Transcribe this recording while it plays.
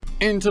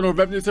Internal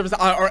Revenue Service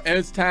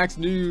IRS tax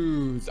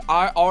news.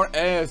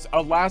 IRS,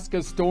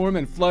 Alaska storm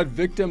and flood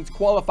victims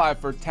qualify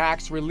for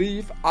tax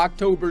relief.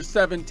 October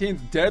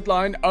 17th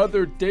deadline.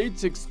 Other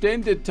dates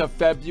extended to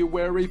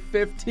February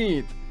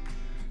 15th.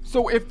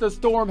 So if the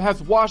storm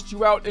has washed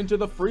you out into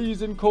the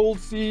freezing cold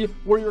sea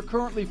where you're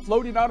currently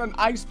floating on an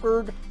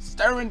iceberg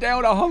staring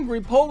down a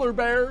hungry polar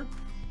bear,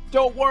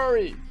 don't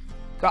worry.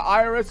 The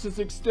IRS has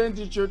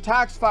extended your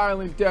tax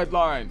filing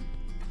deadline.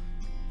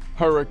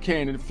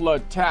 Hurricane and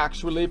flood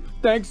tax relief.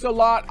 Thanks a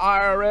lot,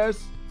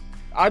 IRS.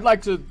 I'd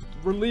like to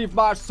relieve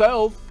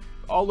myself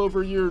all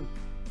over your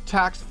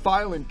tax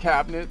filing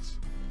cabinets.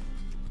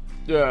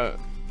 Yeah,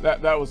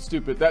 that was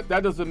stupid. That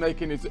doesn't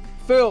make any sense.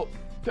 Phil,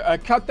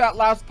 cut that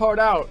last part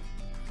out.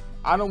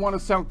 I don't want to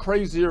sound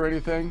crazy or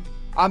anything.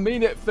 I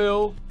mean it,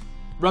 Phil.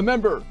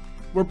 Remember,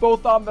 we're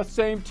both on the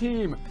same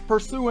team,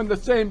 pursuing the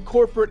same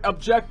corporate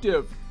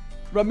objective.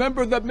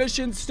 Remember the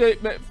mission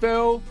statement,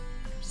 Phil.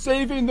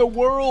 Saving the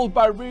world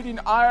by reading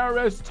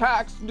IRS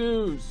tax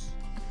news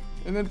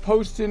and then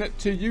posting it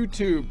to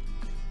YouTube.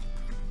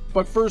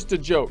 But first, a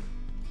joke.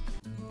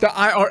 The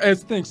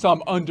IRS thinks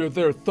I'm under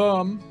their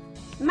thumb.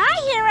 My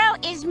hero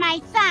is my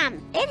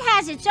thumb. It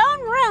has its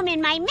own room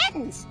in my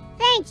mittens.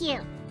 Thank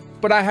you.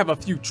 But I have a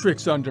few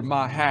tricks under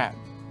my hat.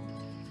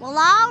 Well,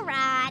 all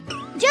right.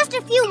 Just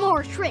a few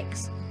more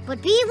tricks.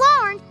 But be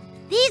warned,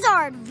 these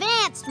are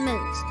advanced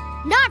moves,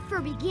 not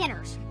for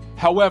beginners.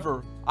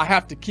 However, I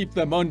have to keep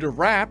them under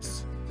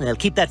wraps. Well,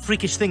 keep that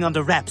freakish thing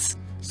under wraps.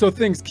 So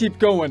things keep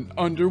going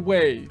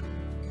underway.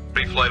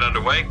 Pre-flight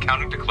underway,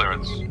 counting to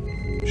clearance.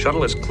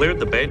 Shuttle has cleared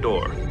the bay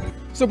door.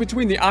 So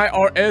between the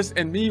IRS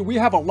and me, we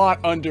have a lot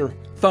under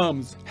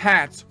thumbs,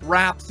 hats,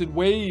 wraps, and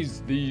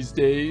ways these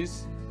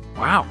days.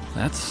 Wow,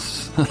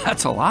 that's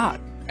a lot.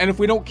 And if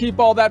we don't keep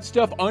all that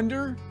stuff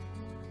under,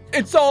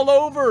 it's all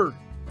over.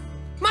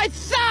 My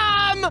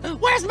thumb!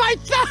 Where's my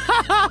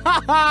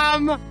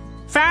thumb?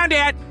 Found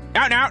it!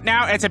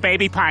 No, it's a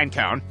baby pine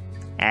cone.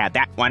 Add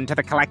that one to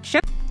the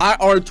collection.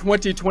 IR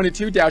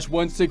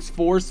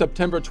 2022-164,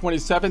 September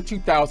 27,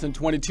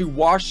 2022,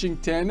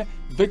 Washington.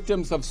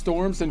 Victims of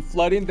storms and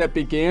flooding that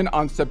began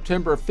on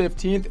September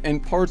 15th in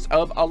parts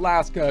of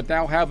Alaska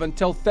now have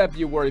until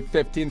February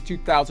 15,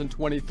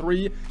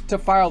 2023 to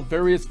file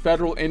various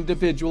federal,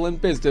 individual,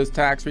 and business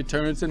tax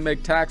returns and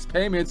make tax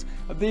payments,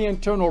 the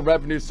Internal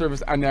Revenue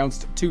Service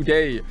announced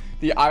today.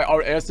 The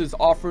IRS is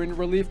offering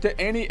relief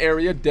to any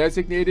area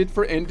designated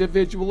for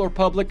individual or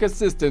public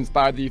assistance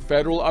by the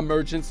Federal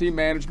Emergency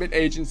Management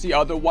Agency,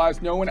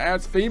 otherwise known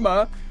as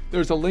FEMA.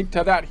 There's a link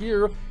to that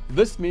here.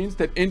 This means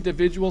that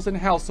individuals and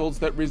households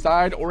that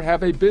reside or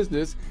have a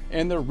business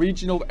in the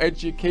regional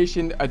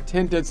education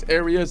attendance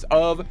areas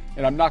of,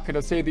 and I'm not going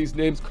to say these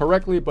names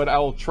correctly, but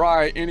I'll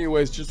try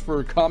anyways just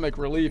for comic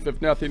relief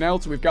if nothing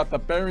else. We've got the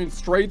Bering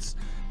Straits,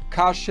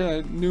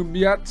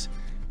 Kashanumiat,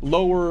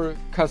 Lower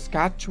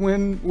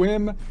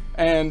Saskatchewan,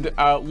 and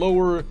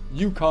Lower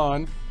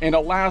Yukon and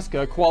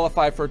Alaska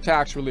qualify for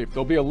tax relief.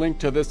 There'll be a link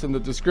to this in the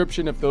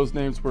description if those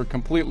names were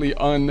completely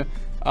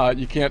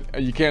you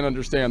can't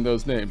understand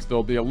those names.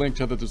 There'll be a link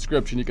to the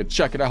description. You can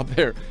check it out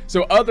there.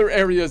 So other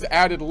areas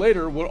added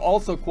later will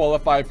also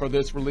qualify for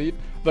this relief.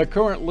 The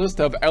current list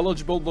of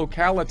eligible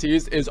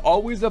localities is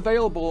always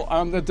available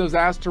on the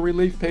disaster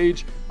relief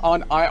page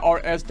on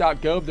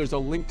irs.gov. There's a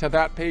link to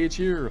that page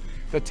here.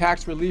 The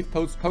tax relief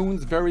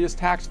postpones various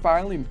tax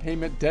filing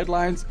payment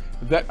deadlines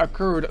that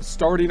occurred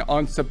starting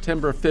on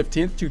September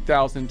 15th,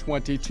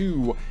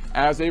 2022.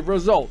 As a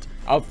result,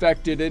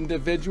 affected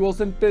individuals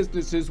and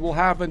businesses will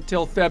have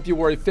until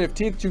February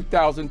 15th,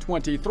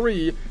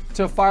 2023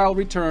 to file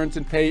returns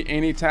and pay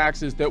any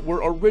taxes that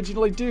were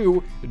originally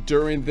due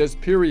during this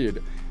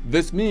period.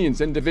 This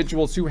means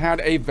individuals who had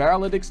a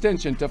valid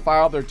extension to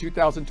file their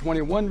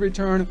 2021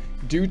 return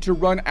due to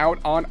run out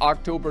on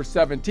October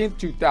 17th,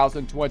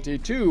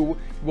 2022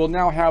 will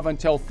now have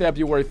until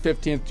February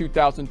 15th,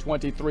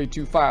 2023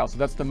 to file. So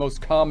that's the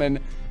most common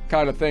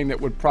kind of thing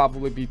that would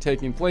probably be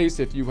taking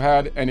place. If you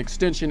had an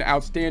extension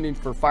outstanding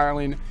for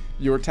filing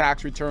your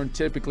tax return,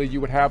 typically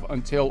you would have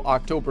until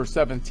October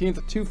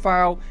 17th to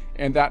file,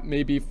 and that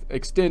may be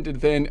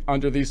extended then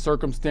under these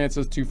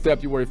circumstances to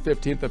February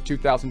 15th of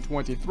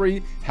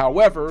 2023.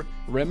 However,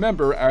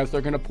 remember, as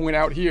they're going to point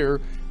out here,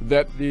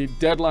 that the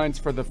deadlines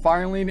for the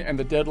filing and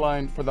the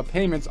deadline for the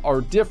payments are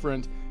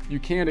different. You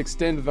can't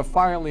extend the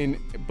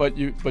filing, but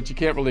you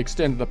can't really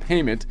extend the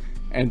payment,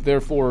 and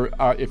therefore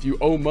if you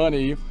owe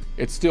money,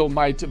 it still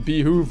might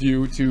behoove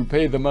you to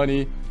pay the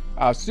money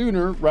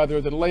sooner rather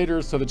than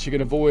later so that you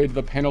can avoid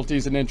the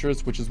penalties and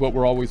interest, which is what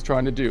we're always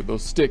trying to do.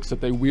 Those sticks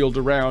that they wheeled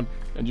around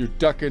and you're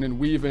ducking and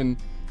weaving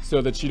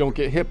so that you don't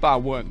get hit by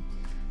one.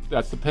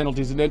 That's the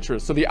penalties and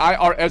interest. So the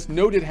IRS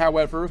noted,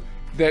 however,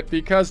 that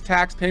because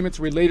tax payments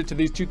related to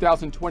these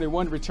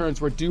 2021 returns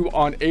were due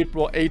on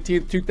April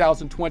 18th,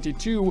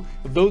 2022,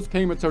 those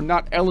payments are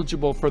not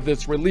eligible for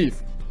this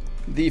relief.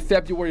 The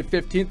February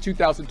 15th,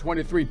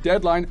 2023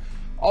 deadline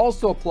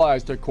also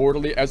applies to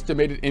quarterly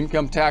estimated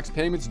income tax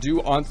payments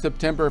due on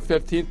September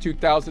 15th,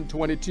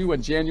 2022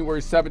 and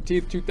January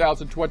 17th,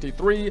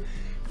 2023.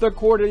 The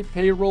quarterly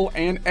payroll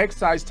and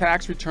excise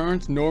tax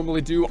returns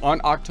normally due on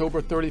October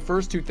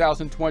 31st,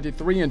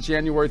 2023 and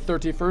January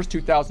 31st,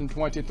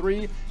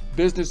 2023.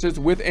 Businesses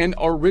with an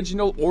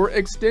original or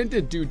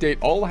extended due date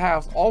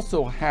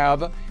also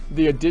have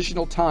the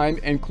additional time,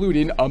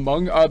 including,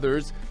 among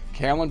others,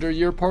 calendar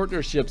year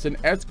partnerships and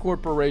S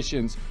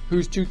corporations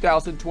whose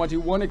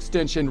 2021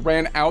 extension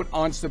ran out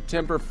on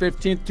September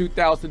 15,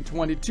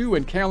 2022,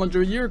 and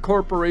calendar year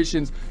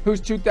corporations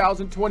whose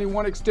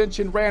 2021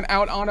 extension ran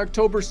out on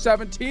October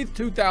 17,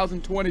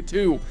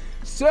 2022.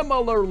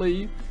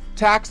 Similarly,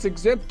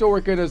 tax-exempt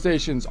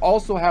organizations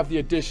also have the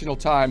additional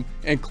time,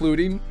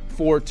 including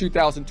for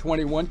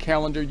 2021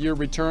 calendar year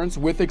returns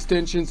with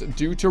extensions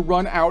due to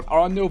run out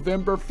on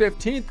November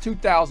 15,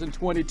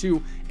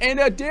 2022. In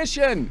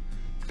addition,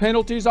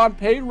 penalties on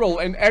payroll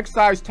and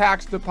excise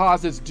tax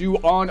deposits due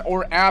on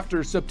or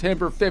after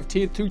September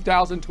 15,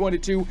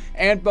 2022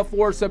 and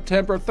before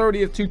September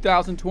 30th,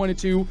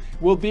 2022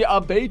 will be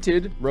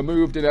abated,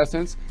 removed in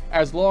essence,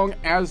 as long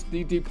as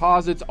the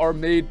deposits are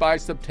made by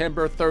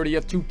September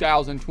 30th,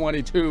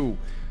 2022.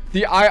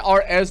 The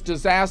IRS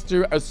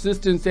Disaster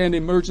Assistance and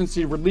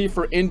Emergency Relief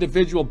for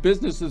Individual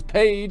Businesses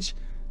page,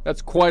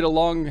 that's quite a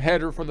long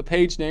header for the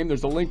page name,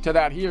 there's a link to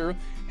that here,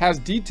 has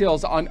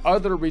details on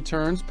other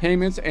returns,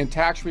 payments, and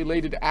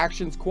tax-related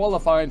actions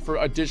qualifying for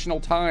additional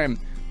time.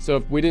 So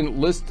if we didn't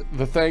list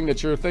the thing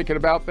that you're thinking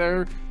about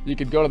there, you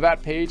could go to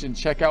that page and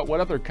check out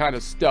what other kind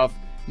of stuff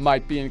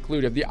might be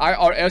included. The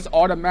IRS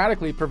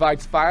automatically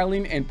provides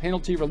filing and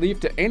penalty relief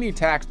to any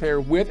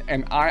taxpayer with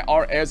an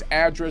IRS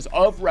address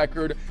of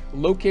record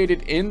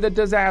located in the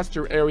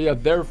disaster area.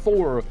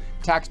 Therefore,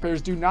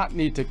 taxpayers do not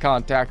need to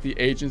contact the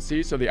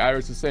agency. So the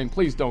IRS is saying,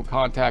 please don't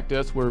contact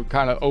us. We're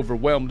kind of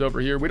overwhelmed over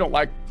here. We don't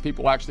like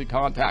people actually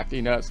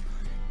contacting us.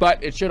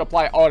 But it should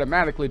apply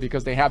automatically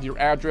because they have your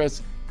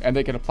address and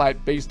they can apply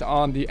it based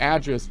on the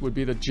address would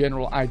be the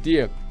general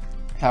idea.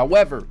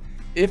 However,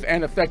 if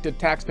an affected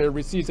taxpayer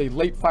receives a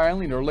late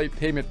filing or late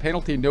payment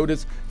penalty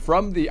notice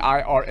from the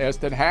IRS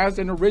that has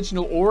an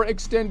original or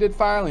extended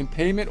filing,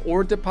 payment,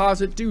 or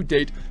deposit due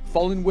date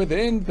falling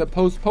within the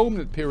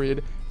postponement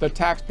period, the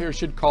taxpayer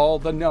should call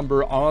the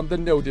number on the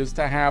notice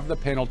to have the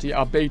penalty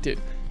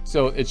abated.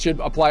 So it should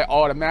apply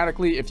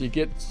automatically. If you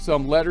get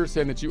some letter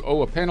saying that you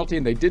owe a penalty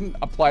and they didn't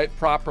apply it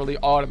properly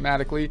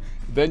automatically,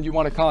 then you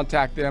want to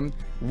contact them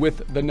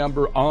with the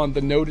number on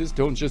the notice.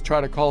 Don't just try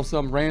to call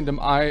some random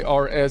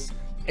IRS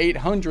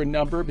 800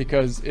 number,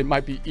 because it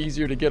might be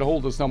easier to get a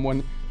hold of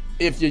someone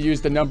if you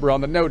use the number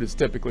on the notice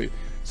typically.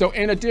 So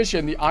in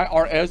addition, the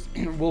IRS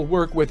will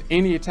work with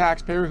any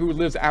taxpayer who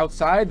lives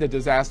outside the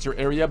disaster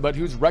area but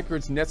whose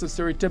records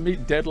necessary to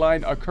meet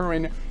deadline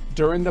occurring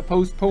during the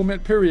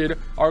postponement period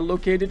are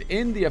located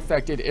in the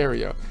affected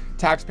area.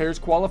 Taxpayers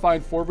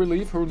qualifying for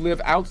relief who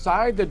live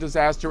outside the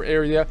disaster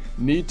area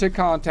need to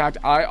contact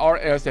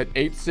IRS at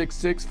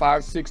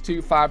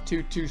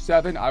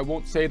 866-562-5227. I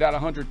won't say that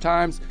 100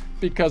 times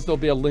because there'll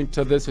be a link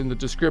to this in the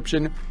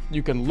description.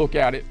 You can look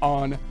at it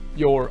on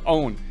your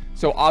own.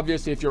 So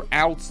obviously if you're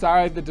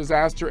outside the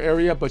disaster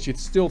area but you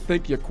still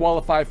think you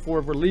qualify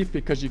for relief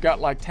because you got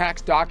like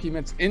tax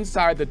documents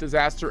inside the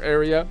disaster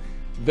area,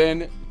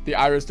 then the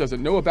IRS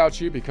doesn't know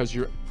about you because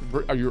your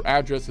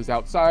address is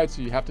outside,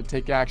 so you have to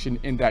take action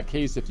in that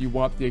case if you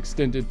want the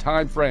extended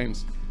time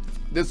frames.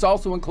 This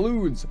also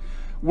includes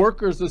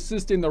workers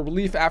assisting the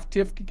relief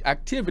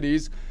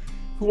activities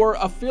who are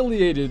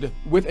affiliated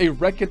with a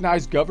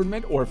recognized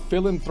government or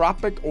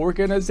philanthropic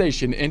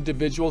organization,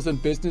 individuals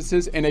and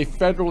businesses in a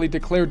federally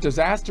declared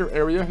disaster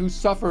area who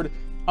suffered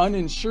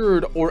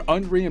uninsured or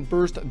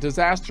unreimbursed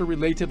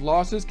disaster-related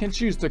losses can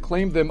choose to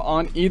claim them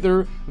on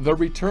either the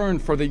return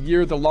for the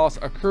year the loss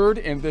occurred,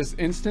 in this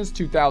instance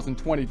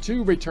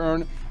 2022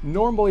 return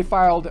normally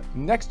filed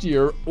next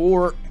year,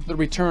 or the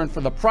return for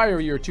the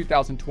prior year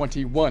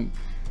 2021.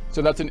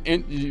 So that's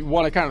you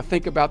want to kind of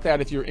think about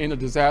that if you're in a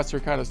disaster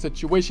kind of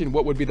situation.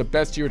 What would be the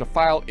best year to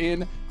file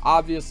in?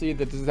 Obviously,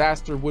 the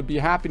disaster would be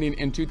happening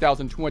in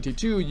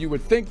 2022. You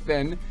would think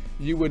then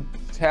you would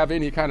have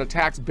any kind of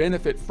tax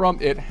benefit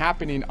from it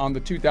happening on the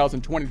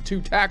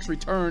 2022 tax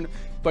return,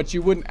 but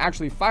you wouldn't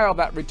actually file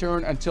that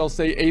return until,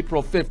 say,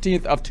 April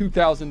 15th of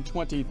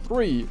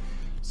 2023.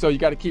 So you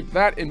got to keep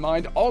that in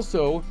mind.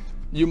 Also,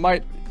 you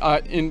might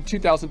in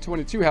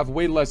 2022 have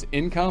way less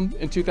income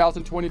in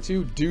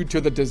 2022 due to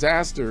the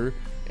disaster.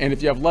 And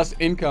if you have less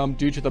income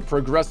due to the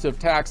progressive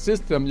tax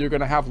system, you're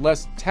going to have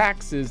less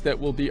taxes that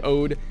will be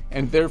owed,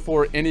 and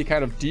therefore any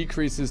kind of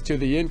decreases to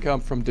the income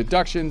from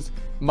deductions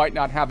might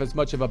not have as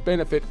much of a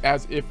benefit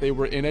as if they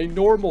were in a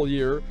normal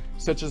year,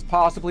 such as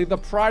possibly the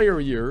prior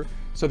year.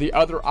 So the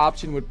other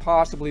option would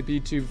possibly be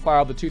to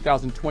file the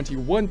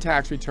 2021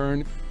 tax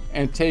return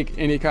and take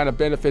any kind of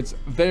benefits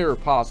there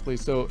possibly.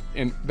 So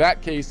in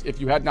that case, if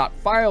you had not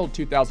filed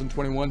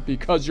 2021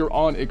 because you're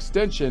on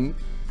extension,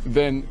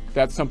 then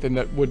that's something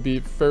that would be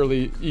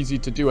fairly easy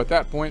to do at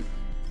that point.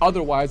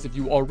 Otherwise, if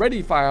you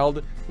already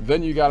filed,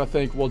 then you got to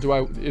think, well,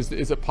 is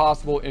it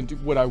possible, and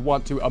would I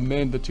want to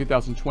amend the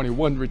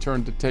 2021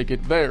 return to take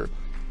it there?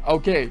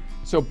 Okay,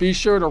 so be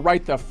sure to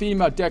write the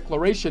FEMA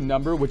declaration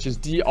number, which is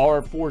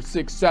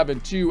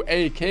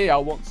DR4672AK. I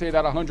won't say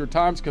that 100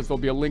 times because there'll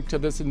be a link to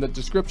this in the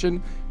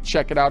description.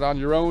 Check it out on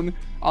your own.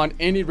 On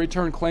any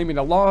return claiming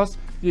a loss,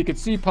 you can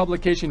see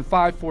publication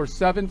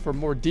 547 for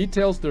more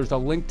details. There's a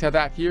link to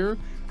that here.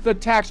 The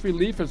tax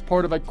relief is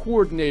part of a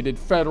coordinated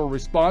federal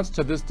response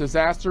to this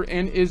disaster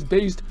and is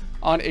based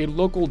on a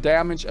local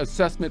damage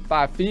assessment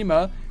by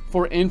FEMA.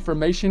 For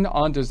information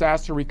on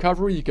disaster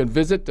recovery, you can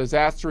visit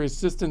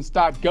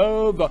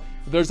disasterassistance.gov.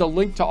 There's a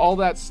link to all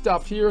that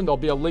stuff here, and there'll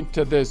be a link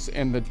to this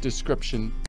in the description.